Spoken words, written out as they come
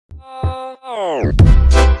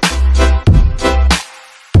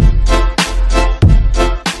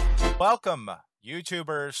Welcome,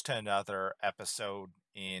 YouTubers, to another episode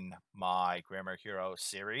in my Grammar Hero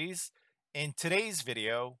series. In today's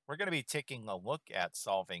video, we're going to be taking a look at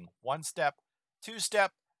solving one-step,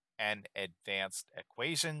 two-step, and advanced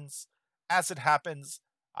equations. As it happens,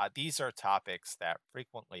 these are topics that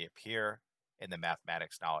frequently appear in the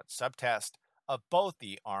mathematics knowledge subtest of both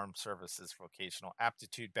the Armed Services Vocational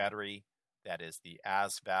Aptitude Battery, that is the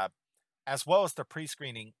ASVAB, as well as the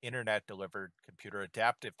pre-screening Internet Delivered Computer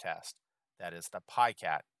Adaptive Test, that is the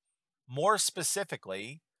PiCAT. More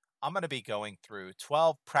specifically, I'm going to be going through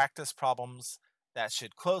 12 practice problems that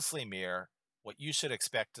should closely mirror what you should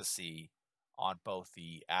expect to see on both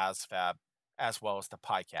the ASVAB as well as the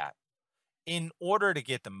PiCAT. In order to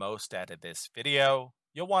get the most out of this video,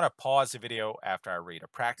 you'll want to pause the video after I read a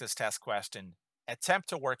practice test question, attempt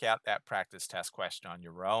to work out that practice test question on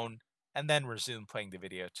your own, and then resume playing the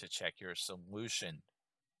video to check your solution.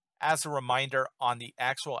 As a reminder, on the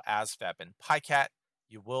actual ASVAB and PiCAT,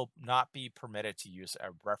 you will not be permitted to use a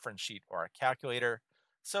reference sheet or a calculator,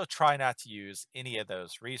 so try not to use any of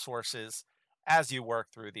those resources as you work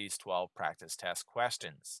through these 12 practice test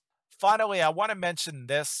questions. Finally, I want to mention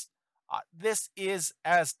this. This is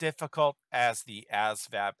as difficult as the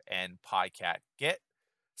ASVAB and PiCAT get.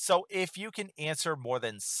 So if you can answer more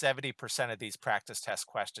than 70% of these practice test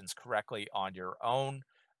questions correctly on your own,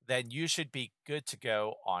 then you should be good to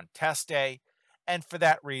go on test day. And for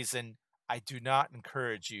that reason, I do not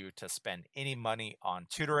encourage you to spend any money on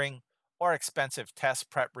tutoring or expensive test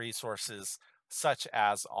prep resources such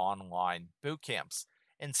as online boot camps.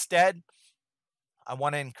 Instead, I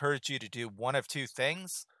want to encourage you to do one of two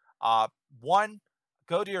things. One,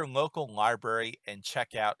 go to your local library and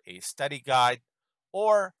check out a study guide,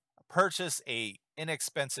 or purchase a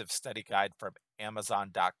inexpensive study guide from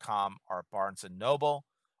Amazon.com or Barnes & Noble.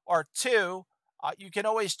 Or two, you can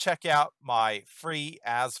always check out my free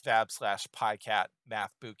ASVAB/PiCAT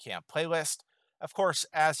Math Bootcamp playlist. Of course,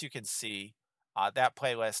 as you can see, that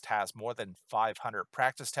playlist has more than 500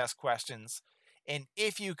 practice test questions. And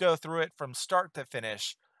if you go through it from start to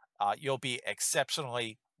finish, you'll be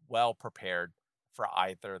exceptionally well prepared for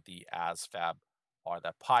either the ASVAB or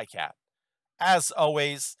the PiCAT. As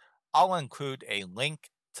always, I'll include a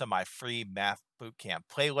link to my free Math Bootcamp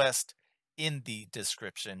playlist in the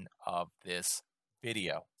description of this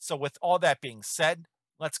video. So with all that being said,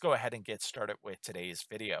 let's go ahead and get started with today's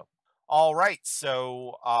video. All right,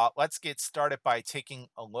 so let's get started by taking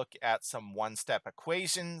a look at some one-step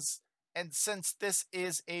equations. And since this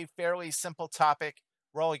is a fairly simple topic,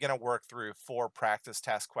 we're only going to work through 4 practice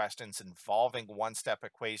test questions involving one-step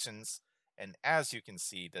equations. And as you can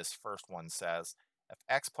see, this first one says, if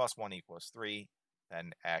x plus 1 equals 3,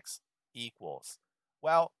 then x equals.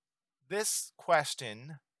 Well, this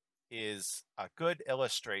question is a good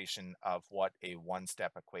illustration of what a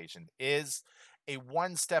one-step equation is. A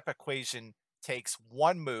one-step equation takes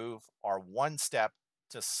one move or one step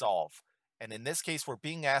to solve. And in this case, we're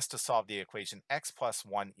being asked to solve the equation x plus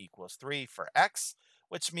 1 equals 3 for x,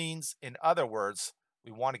 which means, in other words,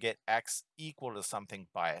 we want to get x equal to something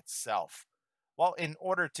by itself. Well, in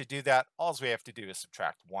order to do that, all we have to do is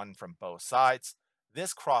subtract 1 from both sides.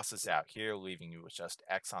 This crosses out here, leaving you with just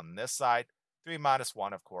x on this side. 3 minus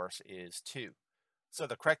 1, of course, is 2. So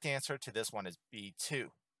the correct answer to this one is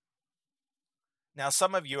B2. Now,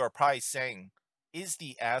 some of you are probably saying, is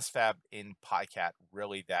the ASVAB in PiCAT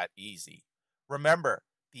really that easy? Remember,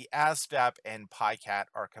 the ASVAB and PiCAT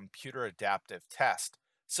are computer adaptive tests.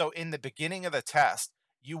 So in the beginning of the test,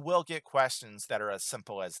 you will get questions that are as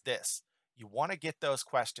simple as this. You want to get those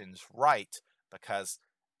questions right because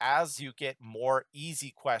as you get more easy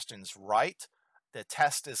questions right, the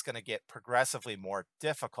test is going to get progressively more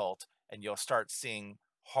difficult and you'll start seeing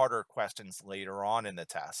harder questions later on in the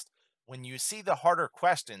test. When you see the harder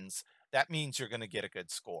questions, that means you're going to get a good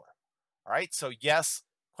score. All right, so yes,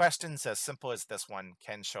 questions as simple as this one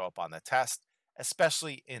can show up on the test,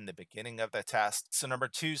 especially in the beginning of the test. So number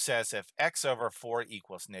 2 says if x over 4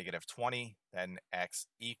 equals negative 20, then x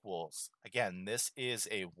equals. Again, this is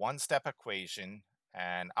a one-step equation,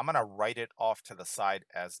 and I'm going to write it off to the side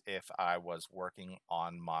as if I was working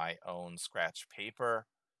on my own scratch paper.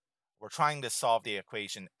 We're trying to solve the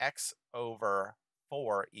equation x over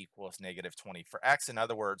 4 equals negative 20 for x. In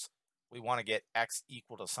other words, we want to get x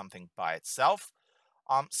equal to something by itself.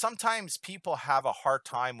 Sometimes people have a hard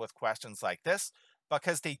time with questions like this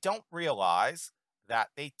because they don't realize that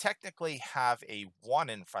they technically have a 1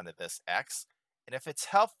 in front of this x. And if it's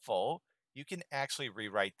helpful, you can actually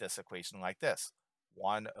rewrite this equation like this.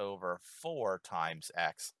 1 over 4 times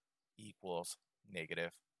x equals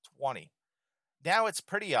negative 20. Now it's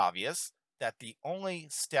pretty obvious that the only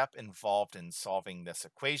step involved in solving this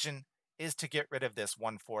equation is to get rid of this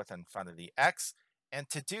 1/4 in front of the x. And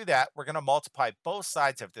to do that, we're going to multiply both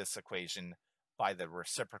sides of this equation by the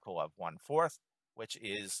reciprocal of 1/4, which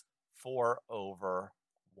is 4/1.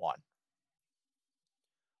 All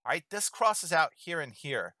right, this crosses out here and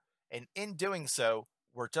here. And in doing so,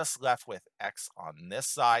 we're just left with x on this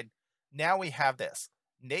side. Now we have this,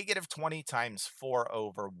 -20 times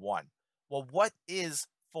 4/1. Well, what is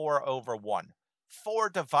 4/1? 4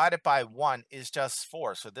 divided by 1 is just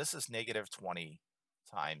 4. So this is -20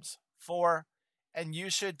 times 4. And you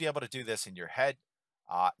should be able to do this in your head.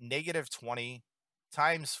 -20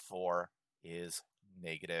 times 4 is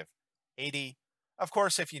 -80. Of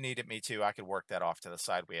course, if you needed me to, I could work that off to the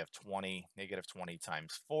side. We have 20, -20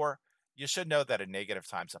 times 4. You should know that a negative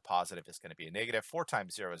times a positive is going to be a negative. 4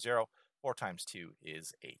 times 0 is 0. 4 times 2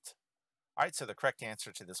 is 8. All right, so the correct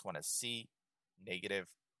answer to this one is C,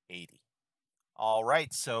 -80. All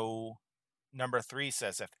right, so number 3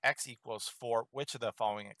 says if x equals 4, which of the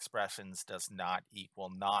following expressions does not equal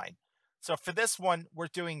 9? So for this one, we're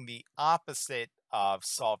doing the opposite of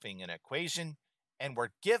solving an equation, and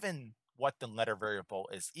we're given what the letter variable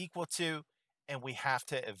is equal to, and we have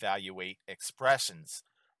to evaluate expressions.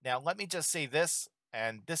 Now, let me just say this,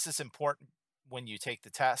 and this is important when you take the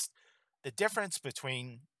test. The difference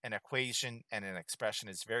between an equation and an expression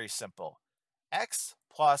is very simple. X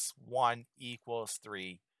plus 1 equals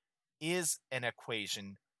 3 is an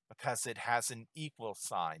equation because it has an equal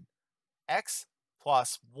sign. X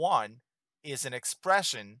plus 1 is an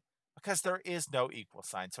expression because there is no equal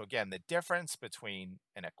sign. So again, the difference between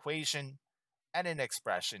an equation and an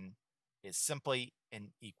expression is simply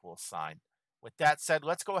an equal sign. With that said,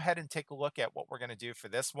 let's go ahead and take a look at what we're going to do for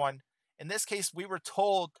this one. In this case, we were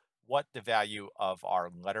told what the value of our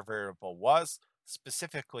letter variable was.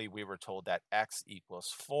 Specifically, we were told that x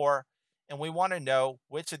equals 4. And we want to know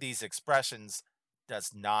which of these expressions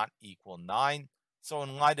does not equal 9. So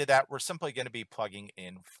in light of that, we're simply going to be plugging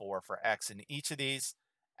in 4 for x in each of these.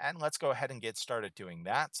 And let's go ahead and get started doing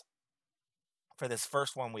that. For this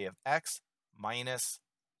first one, we have x minus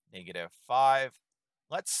 -5.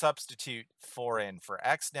 Let's substitute 4 in for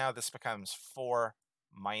x now. This becomes 4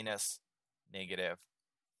 minus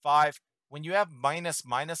 -5. When you have minus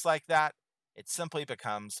minus like that, it simply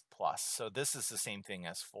becomes plus. So this is the same thing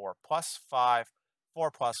as 4 plus 5.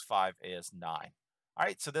 4 plus 5 is 9. All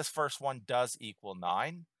right, so this first one does equal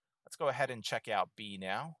 9. Let's go ahead and check out B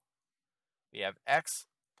now. We have x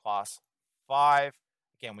plus 5.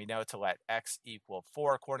 Again, we know to let x equal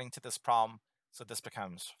 4 according to this problem. So this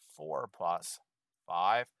becomes 4 plus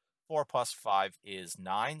 5. 4 plus 5 is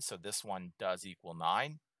 9. So this one does equal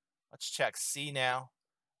 9. Let's check C now.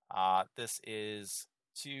 This is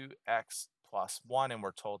 2x plus 1, and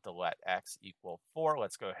we're told to let x equal 4.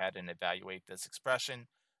 Let's go ahead and evaluate this expression.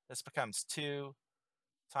 This becomes 2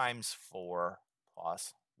 times 4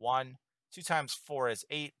 plus 1. 2 times 4 is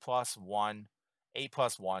 8 plus 1. 8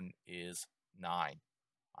 plus 1 is 9.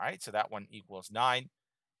 All right, so that one equals 9.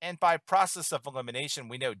 And by process of elimination,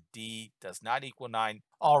 we know D does not equal 9.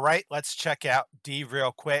 All right, let's check out D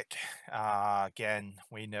real quick. Again,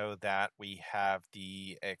 we know that we have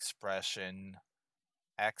the expression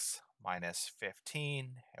x minus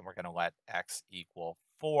 15, and we're going to let x equal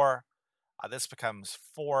 4. This becomes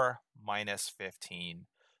 4 minus 15.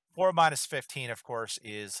 4 minus 15, of course,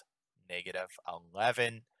 is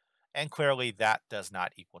 -11. And clearly that does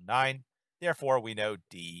not equal 9. Therefore, we know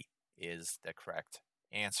D is the correct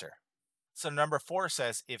answer. So number 4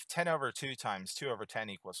 says if 10 over 2 times 2 over 10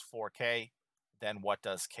 equals 4k, then what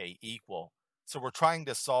does k equal? So we're trying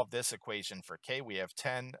to solve this equation for k. We have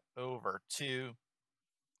 10 over 2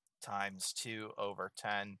 times 2 over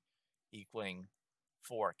 10 equaling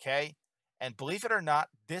 4k. And believe it or not,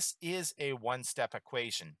 this is a one-step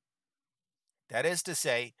equation. That is to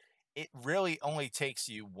say, it really only takes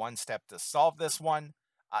you one step to solve this one.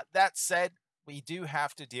 That said, we do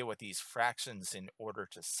have to deal with these fractions in order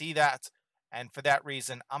to see that. And for that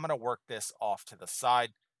reason, I'm going to work this off to the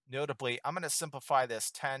side. Notably, I'm going to simplify this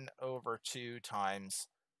 10 over 2 times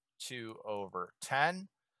 2 over 10.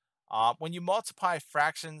 When you multiply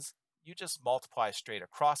fractions, you just multiply straight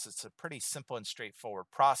across. It's a pretty simple and straightforward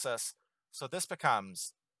process. So this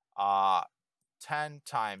becomes 10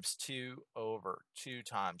 times 2 over 2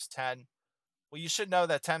 times 10. Well, you should know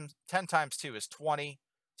that 10 times 2 is 20.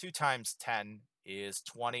 2 times 10 is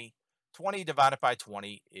 20. 20 divided by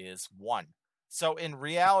 20 is 1. So in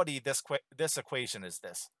reality, this equation is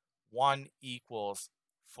this. 1 equals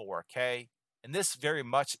 4k. And this very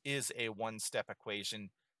much is a one-step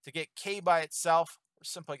equation. To get k by itself, we're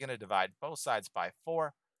simply going to divide both sides by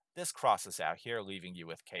 4. This crosses out here, leaving you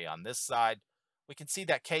with k on this side. We can see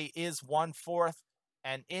that k is 1/4.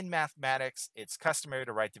 And in mathematics, it's customary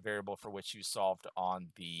to write the variable for which you solved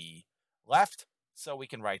on the left. So we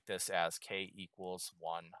can write this as k equals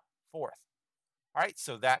 1/4. All right,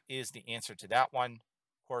 so that is the answer to that one.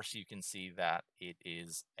 Of course, you can see that it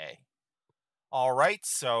is A. All right,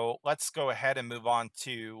 so let's go ahead and move on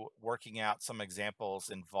to working out some examples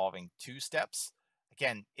involving two steps.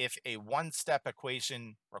 Again, if a one-step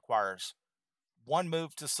equation requires one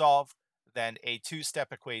move to solve, then a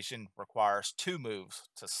two-step equation requires two moves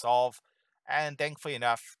to solve. And thankfully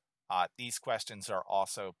enough, these questions are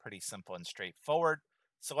also pretty simple and straightforward.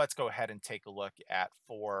 So let's go ahead and take a look at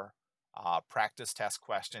four practice test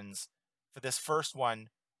questions. For this first one,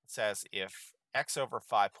 it says if x over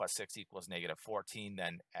 5 plus 6 equals -14,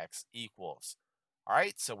 then x equals. All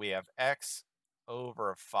right, so we have x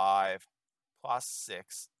over 5 plus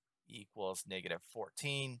 6 equals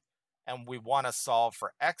 -14. And we want to solve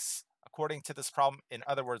for x according to this problem. In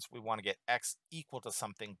other words, we want to get x equal to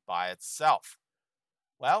something by itself.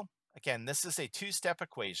 Well, again, this is a two-step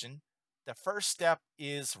equation. The first step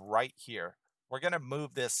is right here. We're going to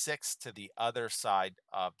move this 6 to the other side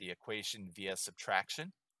of the equation via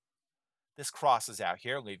subtraction. This crosses out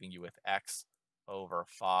here, leaving you with x over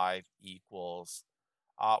 5 equals,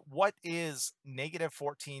 what is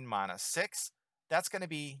 -14 minus 6? That's going to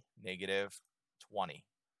be -20.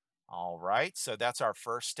 All right, so that's our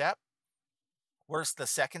first step. Where's the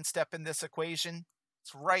second step in this equation?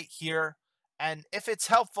 It's right here. And if it's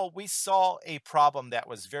helpful, we saw a problem that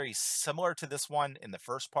was very similar to this one in the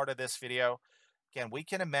first part of this video. Again, we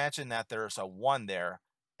can imagine that there's a 1 there,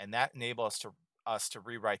 and that enables us to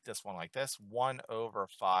rewrite this one like this. 1 over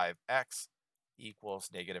 5x equals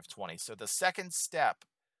 -20. So the second step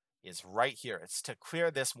is right here. It's to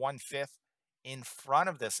clear this 1/5 in front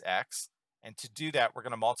of this x. And to do that, we're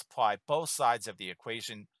going to multiply both sides of the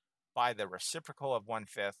equation by the reciprocal of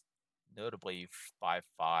 1/5, notably by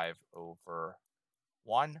 5 over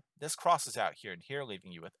 1. This crosses out here and here,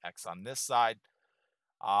 leaving you with x on this side.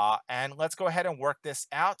 And let's go ahead and work this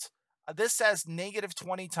out. This says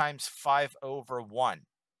 -20 times 5 over 1.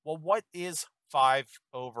 Well, what is 5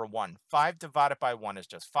 over 1? 5 divided by 1 is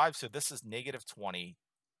just 5, so this is -20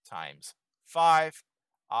 times 5.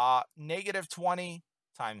 -20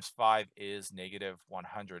 times 5 is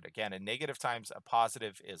 -100. Again, a negative times a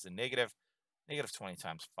positive is a negative. -20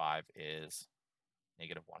 times 5 is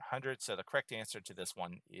 -100. So the correct answer to this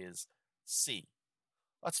one is C.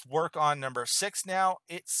 Let's work on number 6 now.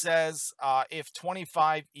 It says if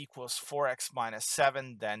 25 equals 4x minus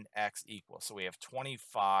 7, then x equals. So we have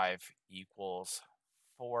 25 equals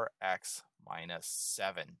 4x minus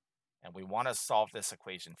 7. And we want to solve this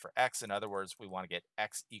equation for x. In other words, we want to get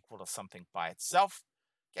x equal to something by itself.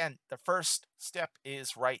 Again, the first step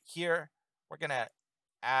is right here. We're going to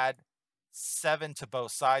add 7 to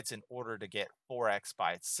both sides in order to get 4x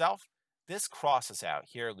by itself. This crosses out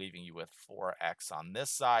here, leaving you with 4x on this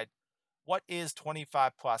side. What is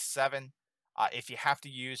 25 plus 7? If you have to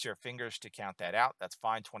use your fingers to count that out, that's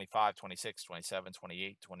fine. 25, 26, 27,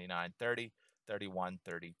 28, 29, 30, 31,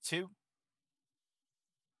 32.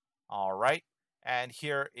 All right. And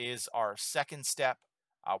here is our second step.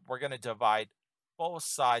 We're going to divide both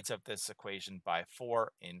sides of this equation by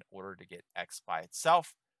 4 in order to get x by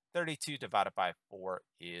itself. 32 divided by 4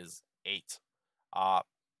 is 8.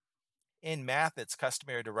 In math, it's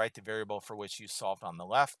customary to write the variable for which you solved on the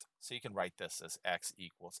left. So you can write this as x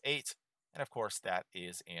equals 8. And of course, that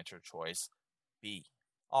is answer choice B.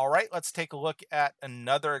 All right, let's take a look at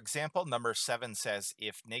another example. Number 7 says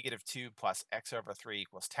if -2 plus x over 3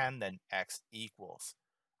 equals 10, then x equals.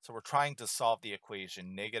 So we're trying to solve the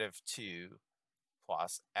equation -2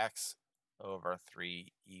 plus x over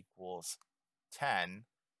 3 equals 10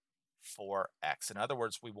 for x. In other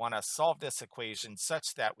words, we want to solve this equation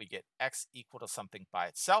such that we get x equal to something by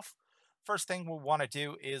itself. First thing we want to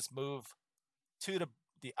do is move 2 to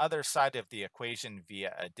the other side of the equation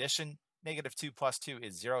via addition. -2 plus 2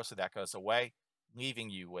 is 0, so that goes away, leaving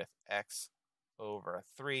you with x over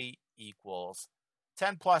 3 equals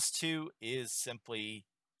 10 plus 2 is simply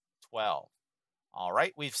 12. All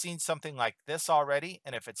right, we've seen something like this already,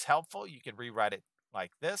 and if it's helpful, you can rewrite it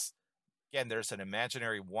like this. Again, there's an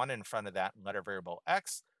imaginary 1 in front of that letter variable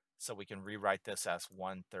x, so we can rewrite this as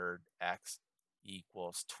 1/3 x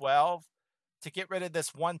equals 12. To get rid of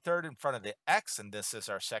this 1/3 in front of the x, and this is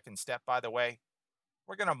our second step, by the way,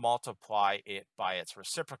 we're going to multiply it by its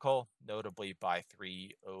reciprocal, notably by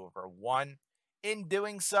 3 over 1. In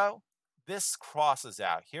doing so, this crosses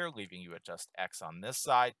out here, leaving you with just x on this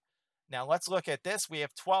side. Now let's look at this. We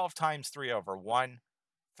have 12 times 3 over 1.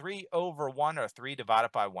 3 over 1, or 3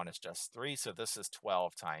 divided by 1, is just 3. So this is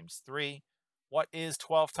 12 times 3. What is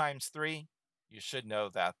 12 times 3? You should know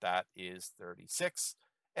that that is 36.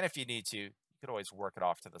 And if you need to, you could always work it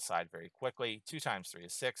off to the side very quickly. 2 times 3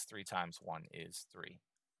 is 6. 3 times 1 is 3.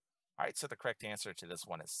 All right, so the correct answer to this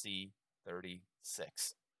one is C,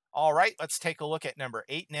 36. All right, let's take a look at number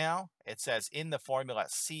 8 now. It says in the formula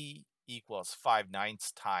C equals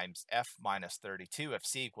 5/9 times F minus 32. If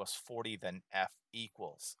C equals 40, then F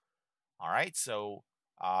equals. All right, so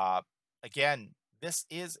again, this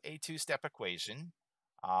is a two-step equation.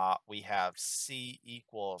 We have C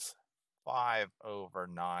equals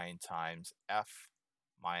 5/9 times F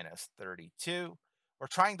minus 32. We're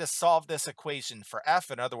trying to solve this equation for F.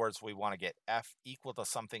 In other words, we want to get F equal to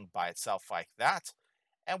something by itself like that.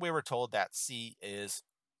 And we were told that C is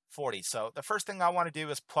 40. So the first thing I want to do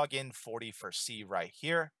is plug in 40 for C right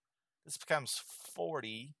here. This becomes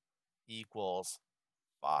 40 equals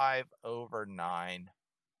 5/9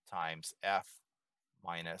 times F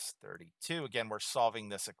minus 32. Again, we're solving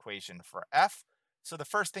this equation for F. So the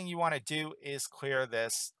first thing you want to do is clear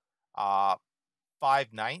this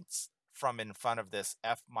 5/9 from in front of this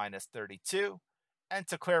F minus 32. And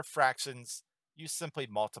to clear fractions, you simply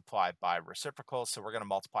multiply by reciprocal. So we're going to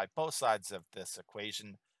multiply both sides of this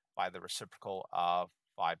equation by the reciprocal of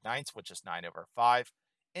 5/9, which is 9/5.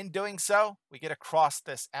 In doing so, we get to cross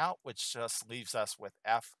this out, which just leaves us with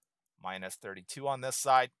F minus 32 on this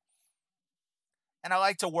side. And I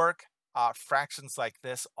like to work fractions like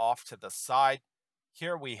this off to the side.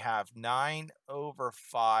 Here we have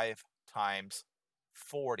 9/5 times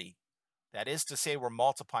 40. That is to say, we're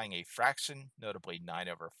multiplying a fraction, notably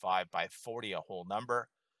 9/5, by 40, a whole number.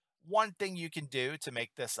 One thing you can do to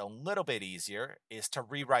make this a little bit easier is to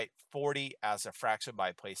rewrite 40 as a fraction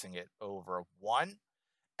by placing it over 1,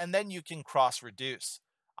 and then you can cross reduce.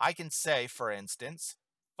 I can say, for instance,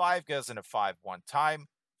 5 goes into 5 one time,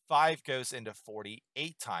 5 goes into 40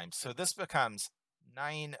 8 times. So this becomes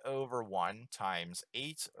 9/1 times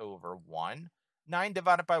 8/1. 9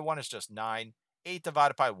 divided by 1 is just 9. 8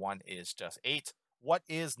 divided by 1 is just 8. What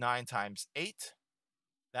is 9 times 8?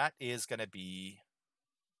 That is going to be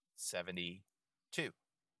 72.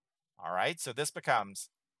 All right, so this becomes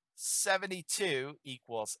 72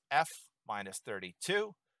 equals F minus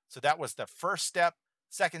 32. So that was the first step.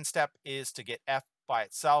 Second step is to get F by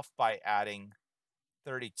itself by adding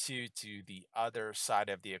 32 to the other side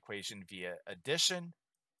of the equation via addition.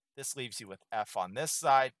 This leaves you with F on this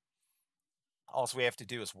side. All we have to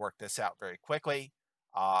do is work this out very quickly.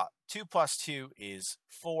 2 plus 2 is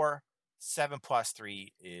 4. 7 plus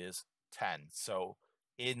 3 is 10. So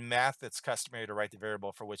in math, it's customary to write the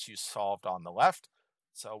variable for which you solved on the left.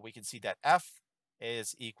 So we can see that F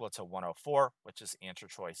is equal to 104, which is answer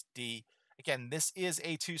choice D. Again, this is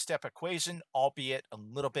a two-step equation, albeit a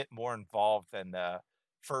little bit more involved than the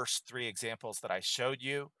first 3 examples that I showed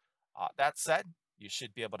you. That said, you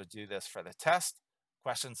should be able to do this for the test.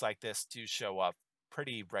 Questions like this do show up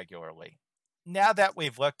pretty regularly. Now that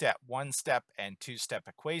we've looked at one-step and two-step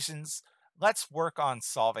equations, let's work on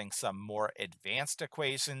solving some more advanced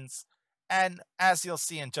equations. And as you'll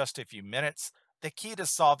see in just a few minutes, the key to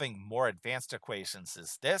solving more advanced equations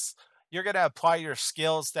is this. You're going to apply your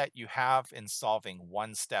skills that you have in solving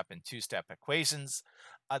one-step and two-step equations.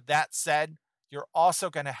 That said, you're also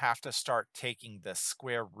going to have to start taking the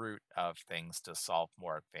square root of things to solve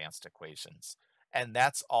more advanced equations. And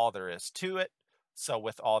that's all there is to it. So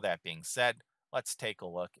with all that being said, let's take a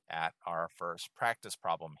look at our first practice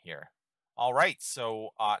problem here. All right, so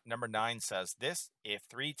number 9 says this: if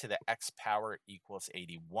 3 to the x power equals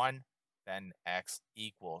 81, then x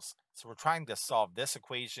equals. So we're trying to solve this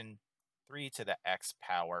equation, 3 to the x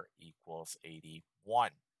power equals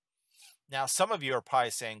 81. Now, some of you are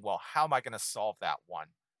probably saying, well, how am I going to solve that one?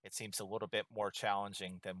 It seems a little bit more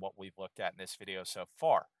challenging than what we've looked at in this video so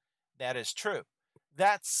far. That is true.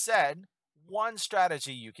 That said, one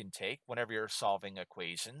strategy you can take whenever you're solving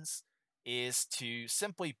equations is to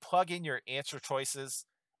simply plug in your answer choices,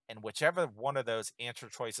 and whichever one of those answer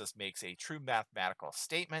choices makes a true mathematical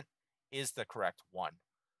statement is the correct one.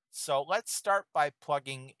 So let's start by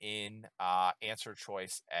plugging in answer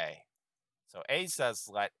choice A. So A says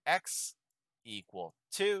let x equal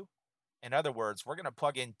 2. In other words, we're going to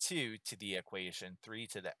plug in 2 to the equation 3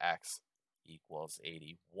 to the x equals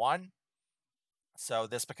 81. So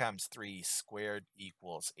this becomes 3 squared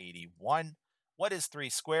equals 81. What is 3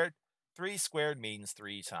 squared? 3 squared means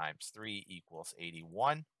 3 times 3 equals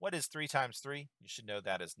 81. What is 3 times 3? You should know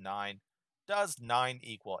that is 9. Does 9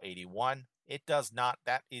 equal 81? It does not.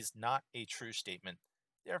 That is not a true statement.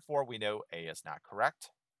 Therefore, we know A is not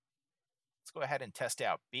correct. Let's go ahead and test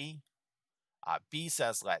out B. B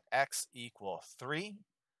says let x equal 3.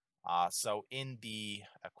 So in the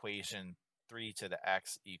equation 3 to the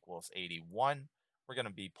x equals 81. We're going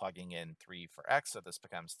to be plugging in 3 for x, so this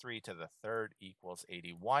becomes 3 to the third equals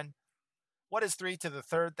 81. What is 3 to the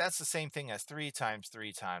third? That's the same thing as 3 times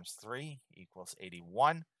 3 times 3 equals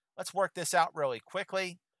 81. Let's work this out really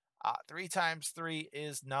quickly. 3 times 3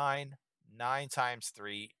 is 9. 9 times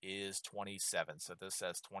 3 is 27. So this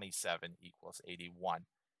says 27 equals 81.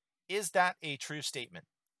 Is that a true statement?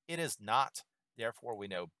 It is not. Therefore, we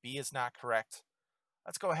know B is not correct.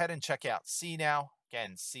 Let's go ahead and check out C now.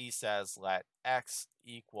 Again, C says let x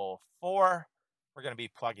equal 4. We're going to be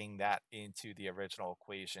plugging that into the original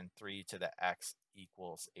equation. 3 to the x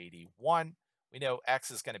equals 81. We know x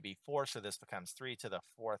is going to be 4, so this becomes 3 to the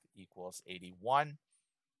fourth equals 81.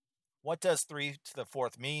 What does 3 to the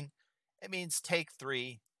fourth mean? It means take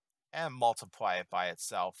 3 and multiply it by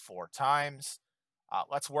itself 4 times.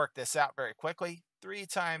 Let's work this out very quickly. 3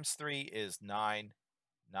 times 3 is 9.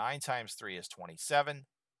 9 times 3 is 27.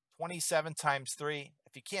 27 times 3,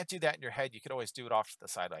 if you can't do that in your head, you could always do it off to the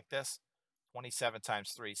side like this. 27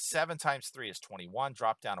 times 3, 7 times 3 is 21.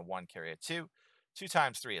 Drop down a 1, carry a 2. 2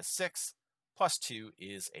 times 3 is 6, plus 2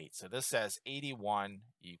 is 8. So this says 81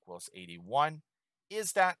 equals 81.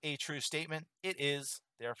 Is that a true statement? It is.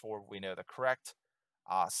 Therefore, we know the correct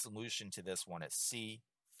solution to this one is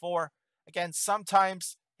C4. Again,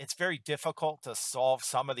 sometimes it's very difficult to solve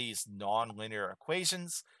some of these nonlinear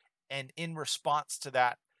equations. And in response to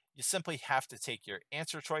that, you simply have to take your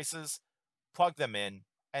answer choices, plug them in,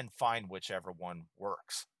 and find whichever one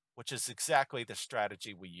works, which is exactly the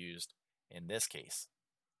strategy we used in this case.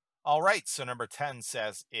 All right, so number 10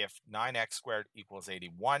 says if 9x squared equals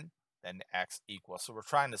 81, then x equals. So we're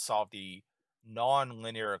trying to solve the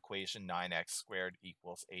nonlinear equation 9x squared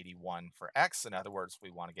equals 81 for x. In other words,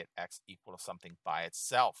 we want to get x equal to something by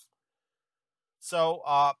itself. So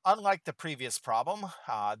unlike the previous problem,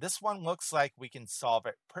 this one looks like we can solve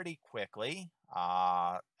it pretty quickly.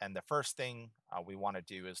 And the first thing we want to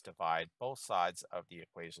do is divide both sides of the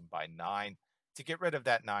equation by 9 to get rid of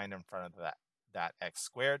that 9 in front of that x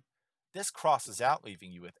squared. This crosses out,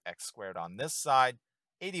 leaving you with x squared on this side.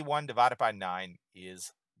 81 divided by 9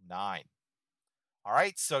 is 9. All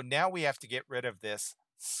right, so now we have to get rid of this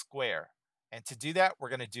square. And to do that, we're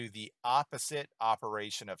going to do the opposite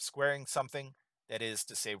operation of squaring something. That is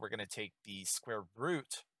to say, we're going to take the square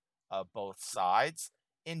root of both sides.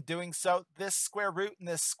 In doing so, this square root and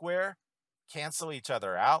this square cancel each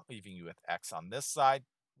other out, leaving you with x on this side.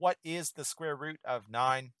 What is the square root of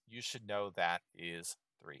 9? You should know that is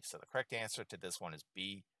 3. So the correct answer to this one is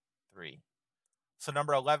B, 3. So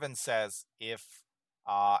number 11 says if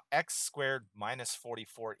x squared minus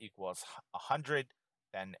 44 equals 100,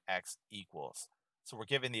 then x equals. So we're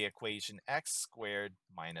given the equation x squared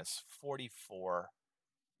minus 44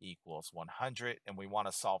 equals 100, and we want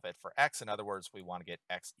to solve it for x. In other words, we want to get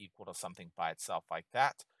x equal to something by itself like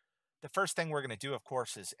that. The first thing we're going to do, of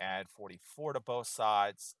course, is add 44 to both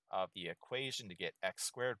sides of the equation to get x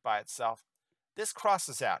squared by itself. This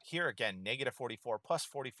crosses out. Here again, negative 44 plus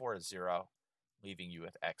 44 is 0, leaving you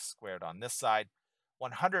with x squared on this side.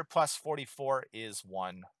 100 plus 44 is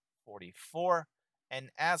 144. And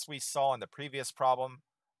as we saw in the previous problem,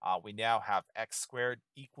 we now have x squared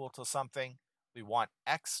equal to something. We want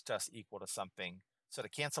x just equal to something. So to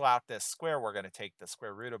cancel out this square, we're going to take the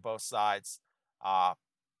square root of both sides.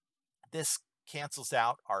 This cancels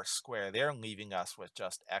out our square there, leaving us with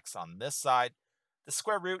just x on this side. The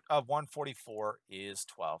square root of 144 is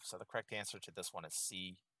 12. So the correct answer to this one is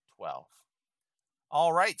C, 12.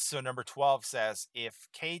 All right, so number 12 says if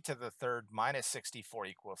k to the third minus 64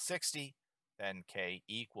 equals 60, then k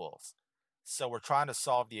equals. So we're trying to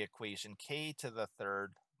solve the equation k to the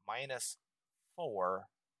third minus 4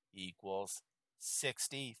 equals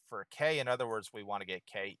 60 for k. In other words, we want to get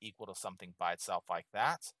k equal to something by itself like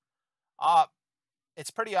that.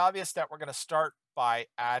 It's pretty obvious that we're going to start by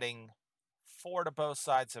adding 4 to both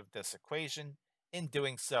sides of this equation. In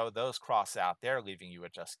doing so, those cross out there, leaving you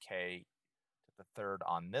with just k to the third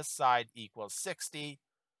on this side equals 60,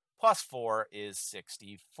 plus 4 is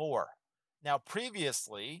 64. Now,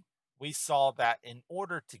 previously, we saw that in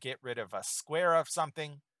order to get rid of a square of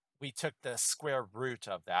something, we took the square root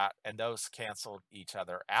of that, and those canceled each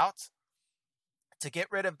other out. To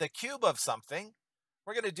get rid of the cube of something,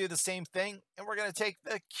 we're going to do the same thing, and we're going to take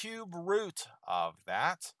the cube root of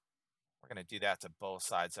that. We're going to do that to both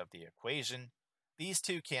sides of the equation. These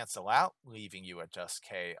two cancel out, leaving you at just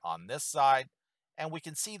k on this side. And we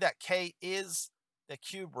can see that k is the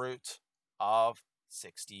cube root of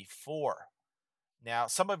 64. Now,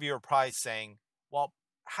 some of you are probably saying, well,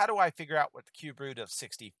 how do I figure out what the cube root of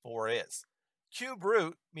 64 is? Cube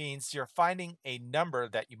root means you're finding a number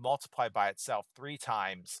that you multiply by itself 3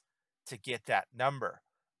 times to get that number.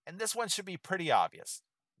 And this one should be pretty obvious.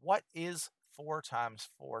 What is 4 times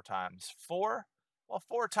 4 times 4? Well,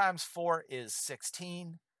 4 times 4 is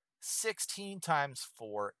 16. 16 times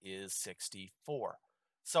 4 is 64.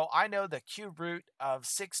 So I know the cube root of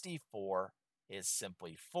 64 is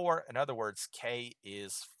simply 4. In other words, k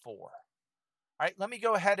is 4. All right, let me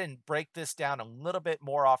go ahead and break this down a little bit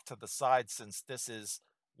more off to the side since this is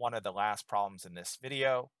one of the last problems in this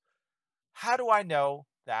video. How do I know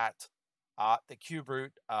that the cube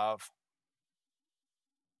root of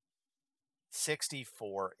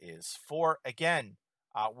 64 is 4? Again,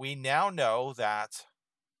 we now know that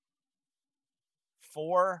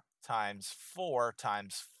 4 times 4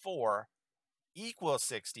 times 4 equals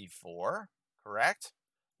 64, correct?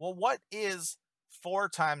 Well, what is 4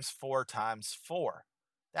 times 4 times 4?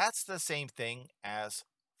 That's the same thing as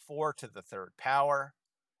 4 to the third power.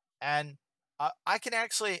 And I can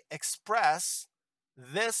actually express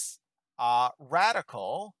this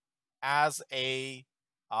radical as a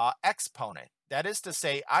exponent. That is to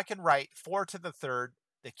say, I can write 4 to the third,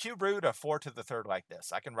 the cube root of 4 to the third like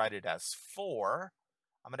this. I can write it as 4.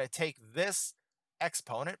 I'm going to take this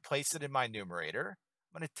exponent, place it in my numerator.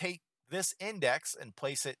 I'm going to take this index and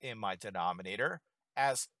place it in my denominator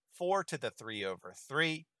as 4 to the 3 over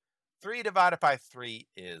 3. 3 divided by 3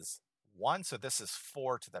 is 1, so this is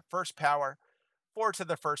 4 to the first power. 4 to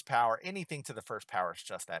the first power, anything to the first power is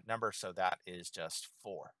just that number, so that is just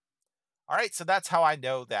 4. All right, so that's how I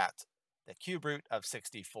know that the cube root of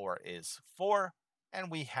 64 is 4,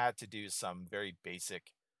 and we had to do some very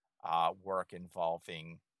basic work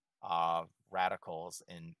involving radicals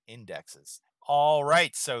and indexes. All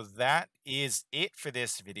right, so that is it for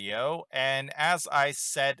this video. And as I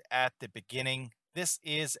said at the beginning, this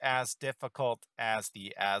is as difficult as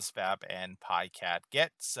the ASVAB and PiCAT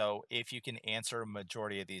get. So if you can answer a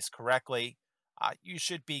majority of these correctly, you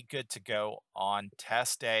should be good to go on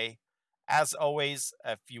test day. As always,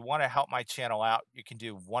 if you want to help my channel out, you can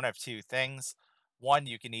do one of two things. One,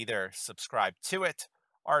 you can either subscribe to it,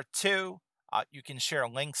 or two, you can share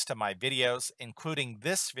links to my videos, including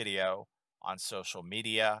this video, on social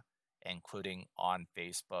media, including on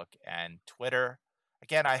Facebook and Twitter.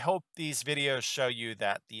 Again, I hope these videos show you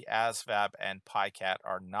that the ASVAB and PiCAT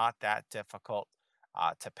are not that difficult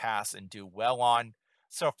to pass and do well on.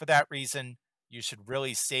 So for that reason, you should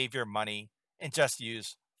really save your money and just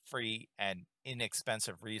use free and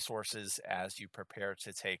inexpensive resources as you prepare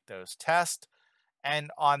to take those tests. And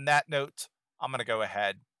on that note, I'm going to go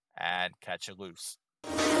ahead and cut you loose.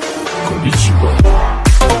 Konnichiwa.